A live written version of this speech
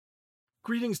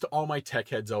Greetings to all my tech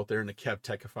heads out there in the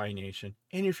KevTechify nation,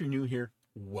 and if you're new here,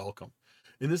 welcome.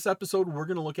 In this episode, we're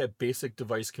going to look at basic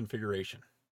device configuration.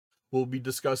 We'll be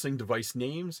discussing device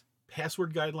names,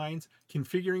 password guidelines,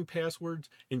 configuring passwords,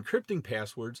 encrypting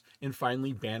passwords, and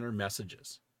finally banner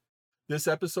messages. This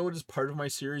episode is part of my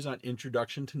series on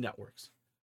Introduction to Networks.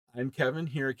 I'm Kevin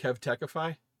here at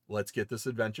KevTechify. Let's get this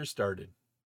adventure started.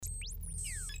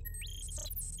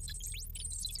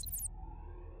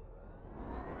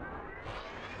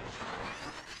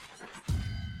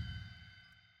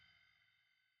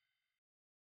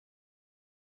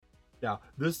 Now,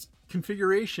 this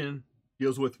configuration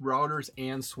deals with routers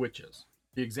and switches.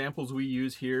 The examples we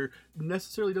use here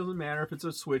necessarily doesn't matter if it's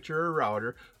a switch or a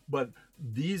router, but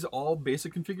these all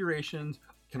basic configurations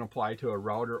can apply to a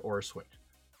router or a switch.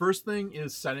 First thing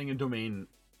is setting a domain.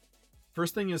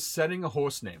 First thing is setting a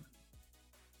host name.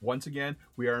 Once again,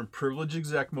 we are in privileged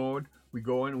exec mode. We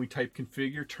go in and we type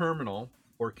configure terminal,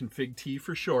 or config T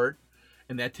for short,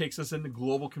 and that takes us into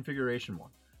global configuration mode.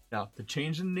 Now, to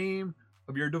change the name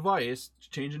of your device,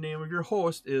 to change the name of your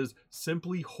host, is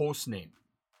simply host name.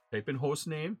 Type in host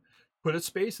name, put a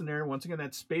space in there. Once again,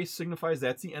 that space signifies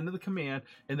that's the end of the command,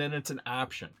 and then it's an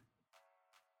option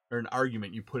or an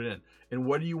argument you put in. And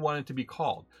what do you want it to be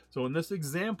called? So in this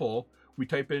example, we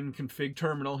type in config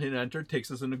terminal, hit enter, takes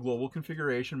us into global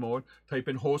configuration mode, type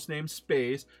in host name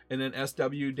space, and then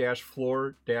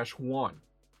sw-floor-1.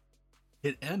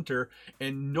 Hit enter,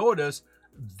 and notice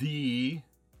the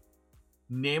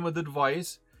name of the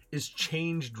device is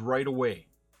changed right away.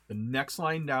 The next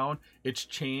line down, it's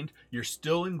changed. You're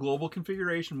still in global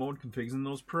configuration mode, configs in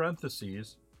those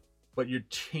parentheses, but it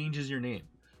changes your name.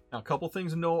 Now, a couple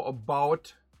things to know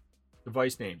about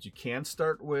device names. You can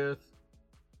start with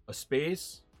a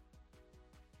space.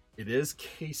 It is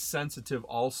case sensitive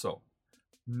also.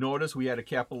 Notice we had a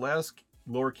capital S,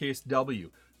 lowercase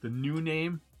w. The new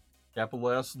name, capital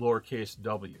S, lowercase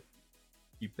w.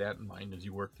 Keep that in mind as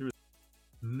you work through.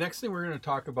 Next thing we're going to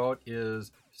talk about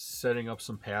is setting up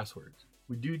some passwords.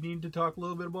 We do need to talk a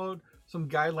little bit about some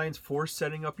guidelines for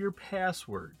setting up your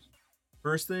passwords.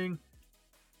 First thing,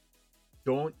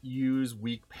 don't use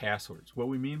weak passwords. What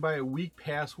we mean by a weak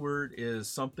password is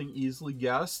something easily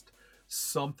guessed,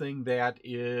 something that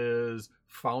is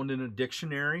found in a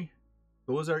dictionary.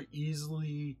 Those are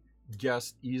easily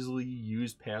guessed, easily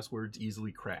used passwords,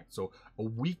 easily cracked. So a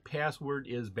weak password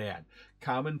is bad.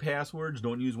 Common passwords,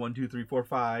 don't use 1 2 3 4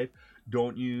 5.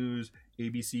 Don't use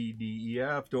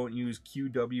ABCDEF. Don't use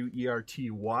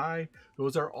QWERTY.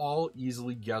 Those are all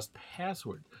easily guessed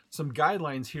passwords. Some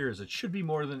guidelines here is it should be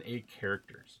more than 8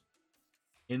 characters.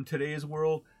 In today's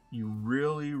world, you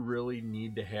really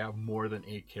need to have more than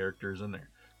 8 characters in there.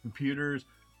 Computers,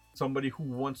 somebody who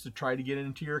wants to try to get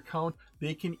into your account,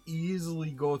 they can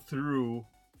easily go through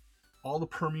all the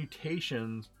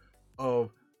permutations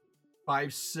of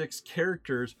 5-6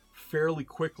 characters fairly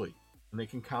quickly, and they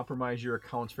can compromise your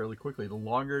accounts fairly quickly. The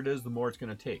longer it is, the more it's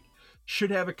going to take.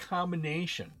 Should have a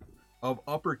combination of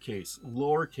uppercase,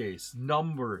 lowercase,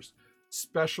 numbers,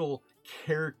 special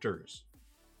characters.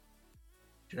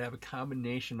 Should have a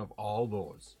combination of all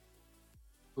those.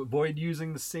 Avoid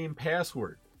using the same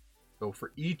password. So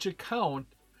for each account,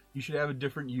 you should have a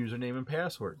different username and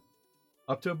password.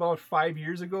 Up to about 5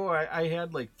 years ago, I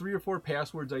had like 3 or 4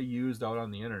 passwords I used out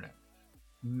on the internet.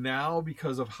 Now,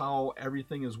 because of how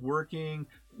everything is working,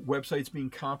 websites being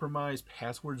compromised,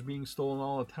 passwords being stolen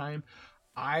all the time,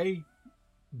 I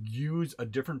use a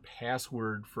different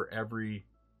password for every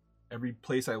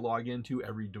place I log into,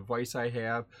 every device I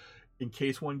have. In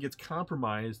case one gets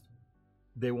compromised,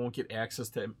 they won't get access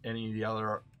to any of the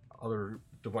other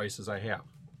devices I have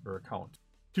or accounts.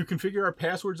 To configure our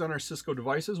passwords on our Cisco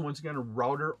devices, once again, a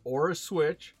router or a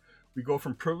switch, we go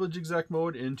from privileged exec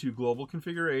mode into global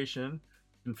configuration,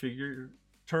 configure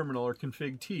terminal or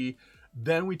config T.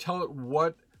 Then we tell it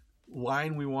what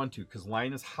line we want to, because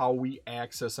line is how we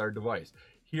access our device.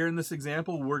 Here in this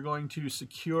example, we're going to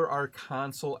secure our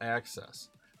console access.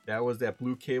 That was that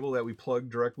blue cable that we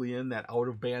plugged directly in, that out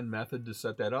of band method to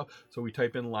set that up. So we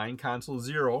type in line console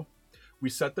 0. We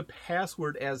set the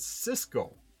password as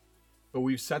Cisco. So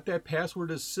we've set that password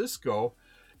as Cisco.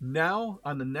 Now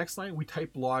on the next line, we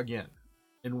type login.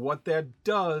 And what that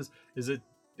does is it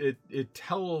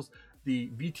tells the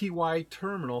VTY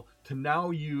terminal to now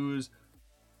use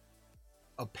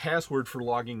a password for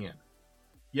logging in.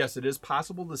 Yes, it is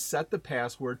possible to set the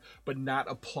password, but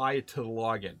not apply it to the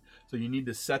login. So you need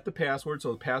to set the password,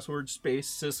 so the password space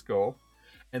Cisco,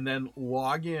 and then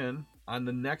log in on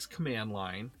the next command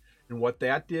line. And what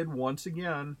that did, once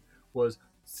again, was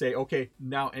say, okay,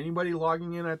 now anybody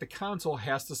logging in at the console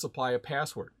has to supply a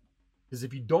password. Because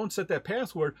if you don't set that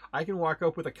password, I can walk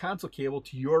up with a console cable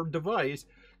to your device,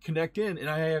 connect in, and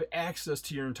I have access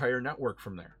to your entire network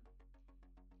from there.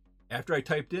 After I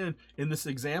typed in this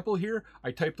example here,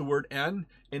 I typed the word N,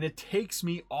 and it takes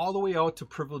me all the way out to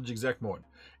privilege exec mode.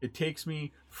 It takes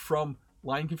me from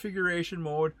line configuration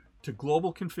mode to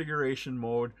global configuration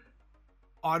mode,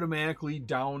 automatically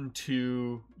down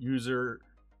to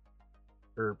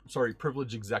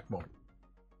privilege exec mode.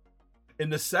 In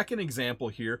the second example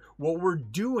here, what we're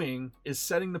doing is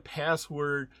setting the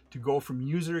password to go from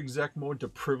user exec mode to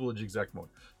privilege exec mode.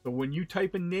 So when you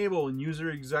type enable in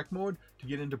user exec mode to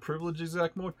get into privilege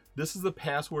exec mode, this is the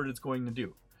password it's going to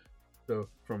do. So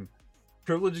from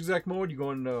privilege exec mode, you go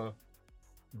into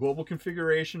global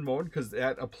configuration mode because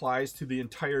that applies to the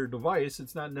entire device.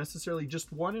 It's not necessarily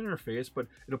just one interface, but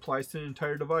it applies to the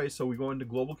entire device. So we go into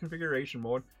global configuration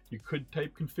mode. You could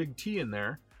type config T in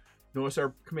there. Notice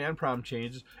our command prompt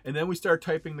changes, and then we start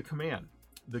typing the command.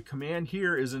 The command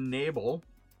here is enable,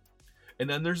 and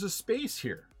then there's a space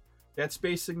here. That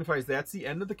space signifies that's the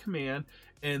end of the command,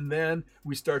 and then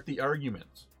we start the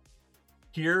arguments.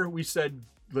 Here we said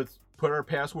let's put our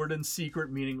password in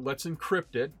secret, meaning let's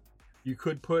encrypt it. You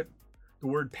could put the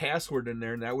word password in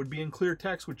there, and that would be in clear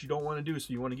text, which you don't want to do.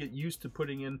 So you want to get used to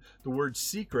putting in the word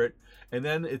secret, and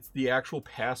then it's the actual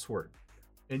password.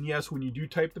 And yes, when you do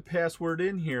type the password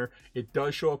in here, it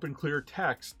does show up in clear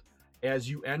text as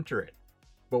you enter it.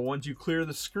 But once you clear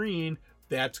the screen,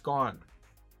 that's gone.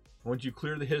 Once you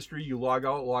clear the history, you log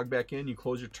out, log back in, you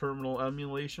close your terminal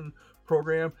emulation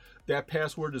program, that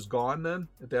password is gone then.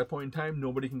 At that point in time,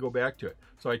 nobody can go back to it.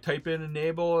 So I type in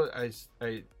enable, I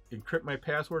encrypt my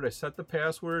password, I set the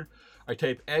password, I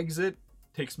type exit,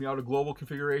 takes me out of global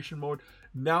configuration mode.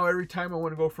 Now every time I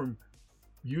want to go from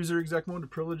user exec mode to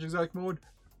privilege exec mode,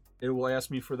 it will ask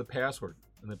me for the password,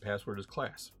 and the password is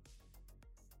class.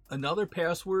 Another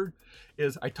password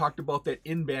is, I talked about that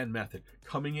in-band method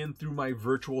coming in through my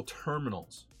virtual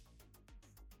terminals.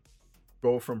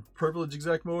 Go from privilege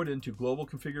exec mode into global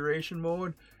configuration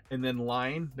mode, and then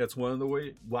line, that's one of the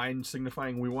way, line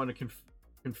signifying we want to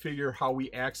configure how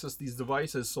we access these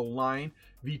devices. So line,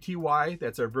 VTY,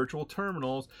 that's our virtual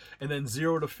terminals, and then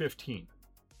 0 to 15.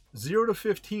 0 to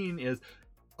 15 is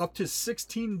up to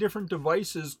 16 different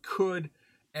devices could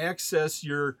access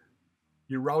your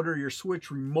router, your switch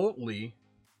remotely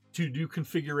to do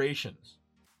configurations.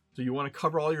 So you want to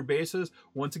cover all your bases.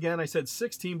 Once again, I said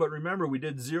 16, but remember we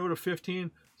did 0 to 15.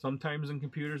 Sometimes in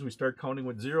computers we start counting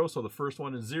with 0. So the first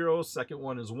one is 0, second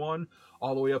one is 1,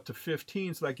 all the way up to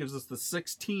 15. So that gives us the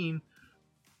 16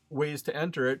 ways to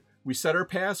enter it. We set our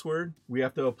password. We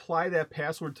have to apply that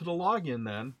password to the login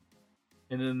then.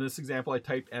 And in this example, I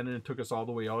typed N and it took us all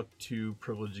the way out to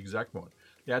privilege exec mode.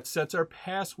 That sets our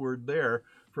password there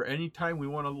for any time we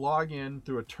want to log in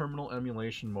through a terminal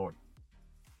emulation mode.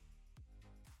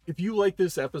 If you like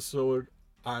this episode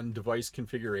on device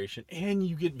configuration and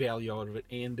you get value out of it,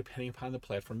 and depending upon the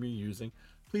platform you're using,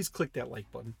 please click that like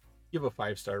button, give a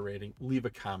 5-star rating, leave a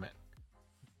comment.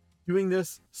 Doing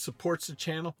this supports the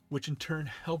channel, which in turn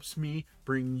helps me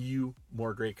bring you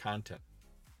more great content.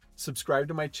 Subscribe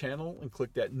to my channel and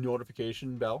click that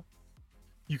notification bell.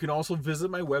 You can also visit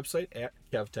my website at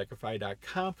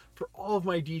KevTechify.com for all of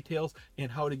my details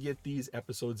and how to get these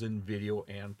episodes in video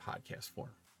and podcast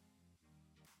form.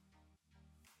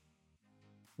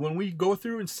 When we go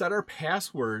through and set our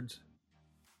passwords,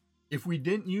 if we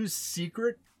didn't use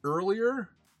secret earlier,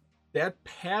 that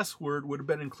password would have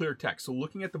been in clear text. So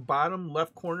looking at the bottom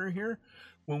left corner here,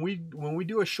 when we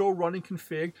do a show running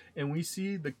config and we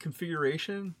see the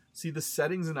configuration, see the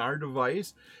settings in our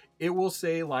device, it will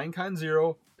say linecon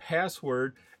 0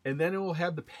 password, and then it will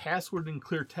have the password in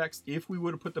clear text if we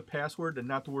would have put the password and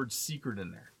not the word secret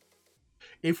in there.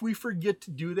 If we forget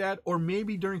to do that, or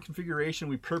maybe during configuration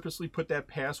we purposely put that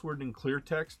password in clear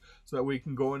text so that we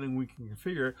can go in and we can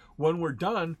configure it, when we're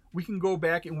done, we can go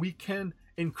back and we can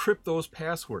encrypt those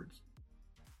passwords.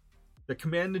 The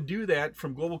command to do that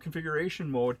from global configuration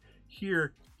mode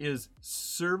here is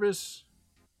service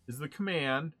is the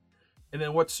command. And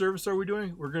then what service are we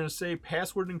doing? We're going to say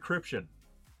password encryption.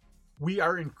 We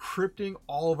are encrypting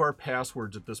all of our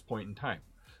passwords at this point in time.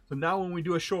 So now when we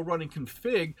do a show running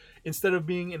config, instead of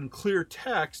being in clear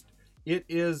text, it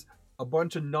is a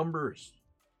bunch of numbers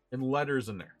and letters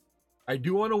in there. I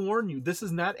do want to warn you, this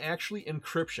is not actually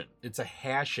encryption. It's a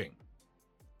hashing.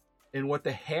 And what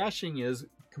the hashing is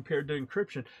compared to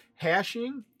encryption,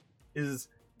 hashing is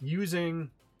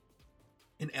using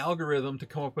an algorithm to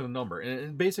come up with a number.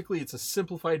 And basically it's a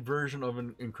simplified version of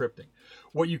encrypting.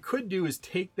 What you could do is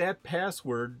take that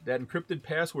password, that encrypted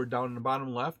password down in the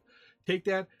bottom left, take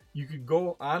that, You could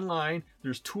go online.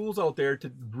 There's tools out there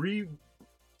to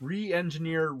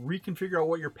re-engineer, reconfigure out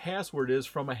what your password is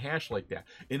from a hash like that.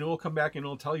 And it will come back and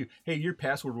it'll tell you, hey, your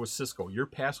password was Cisco. Your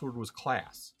password was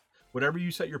class. Whatever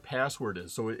you set your password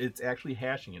is. So it's actually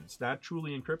hashing it. It's not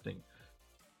truly encrypting.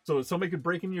 So somebody could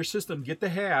break into your system, get the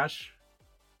hash,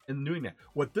 and doing that.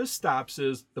 What this stops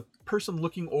is the person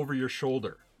looking over your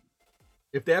shoulder.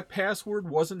 If that password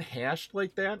wasn't hashed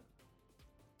like that,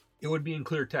 it would be in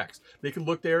clear text. They could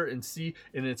look there and see,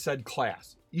 and it said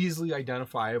class, easily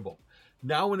identifiable.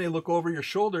 Now when they look over your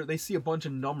shoulder, they see a bunch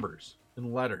of numbers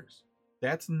and letters.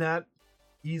 That's not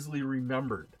easily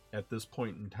remembered at this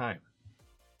point in time.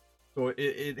 So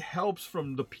it helps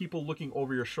from the people looking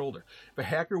over your shoulder. If a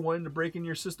hacker wanted to break in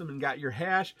your system and got your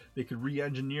hash, they could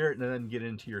re-engineer it and then get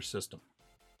into your system.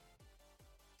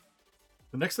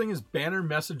 The next thing is banner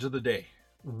message of the day.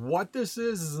 What this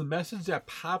is a message that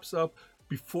pops up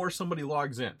before somebody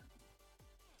logs in.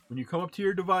 When you come up to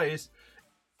your device,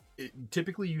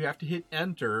 typically you have to hit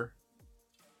enter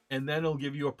and then it'll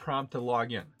give you a prompt to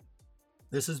log in.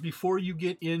 This is before you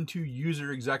get into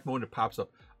user exec mode. It pops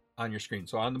up on your screen.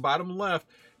 So on the bottom left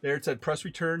there it said press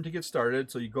return to get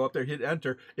started. So you go up there, hit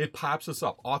enter, it pops this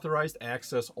up, authorized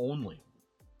access only.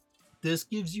 This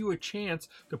gives you a chance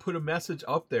to put a message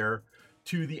up there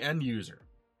to the end user.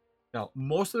 Now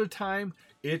most of the time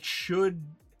it should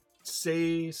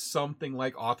say something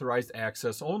like authorized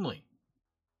access only.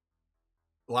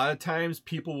 A lot of times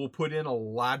people will put in a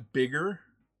lot bigger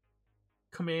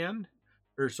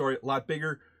a lot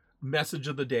bigger message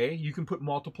of the day. You can put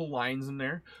multiple lines in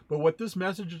there, but what this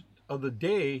message of the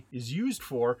day is used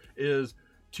for is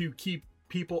to keep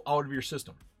people out of your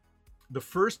system. One of the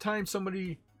first times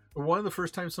somebody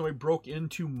broke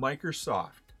into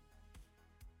Microsoft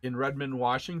in Redmond,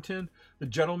 Washington, the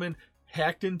gentleman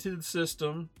hacked into the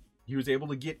system. He was able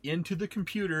to get into the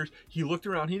computers. He looked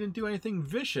around. He didn't do anything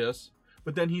vicious,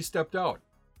 but then he stepped out.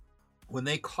 When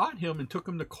they caught him and took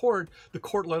him to court, the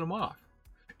court let him off.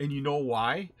 And you know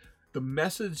why? The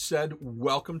message said,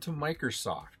 welcome to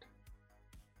Microsoft.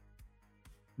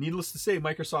 Needless to say,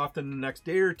 Microsoft in the next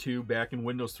day or two, back in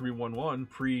Windows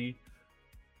 3.1.1,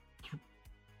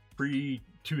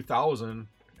 pre-2000,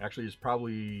 actually it's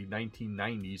probably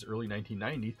 1990s, early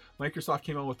 1990s, Microsoft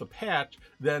came out with a patch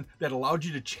then that allowed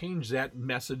you to change that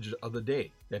message of the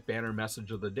day, that banner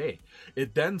message of the day.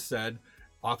 It then said,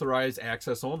 authorized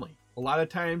access only. A lot of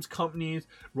times companies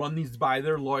run these by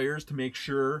their lawyers to make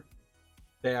sure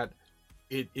that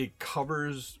it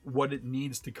covers what it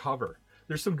needs to cover.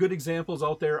 There's some good examples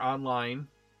out there online,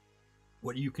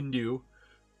 what you can do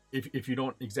if you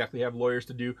don't exactly have lawyers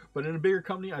to do. But in a bigger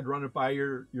company, I'd run it by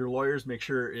your lawyers, make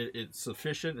sure it's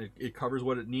sufficient, it covers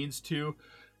what it needs to.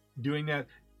 Doing that,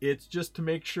 it's just to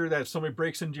make sure that if somebody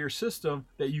breaks into your system,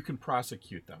 that you can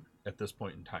prosecute them at this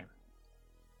point in time.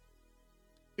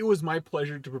 It was my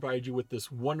pleasure to provide you with this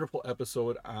wonderful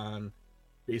episode on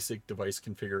basic device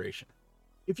configuration.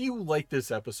 If you like this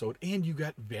episode and you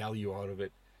got value out of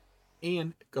it,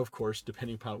 and of course,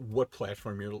 depending upon what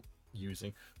platform you're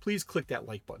using, please click that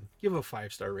like button, give a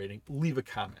 5-star rating, leave a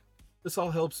comment. This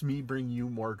all helps me bring you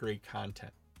more great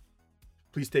content.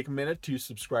 Please take a minute to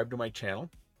subscribe to my channel.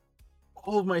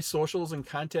 All of my socials and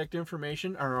contact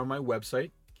information are on my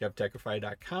website,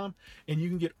 KevTechify.com, and you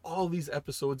can get all these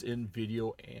episodes in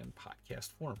video and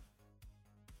podcast form.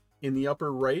 In the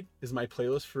upper right is my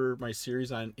playlist for my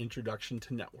series on Introduction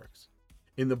to Networks.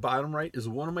 In the bottom right is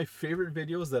one of my favorite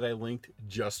videos that I linked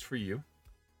just for you.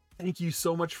 Thank you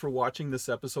so much for watching this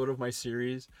episode of my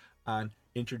series on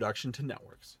Introduction to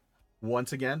Networks.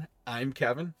 Once again, I'm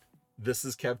Kevin. This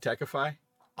is KevTechify.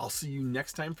 I'll see you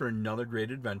next time for another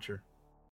great adventure.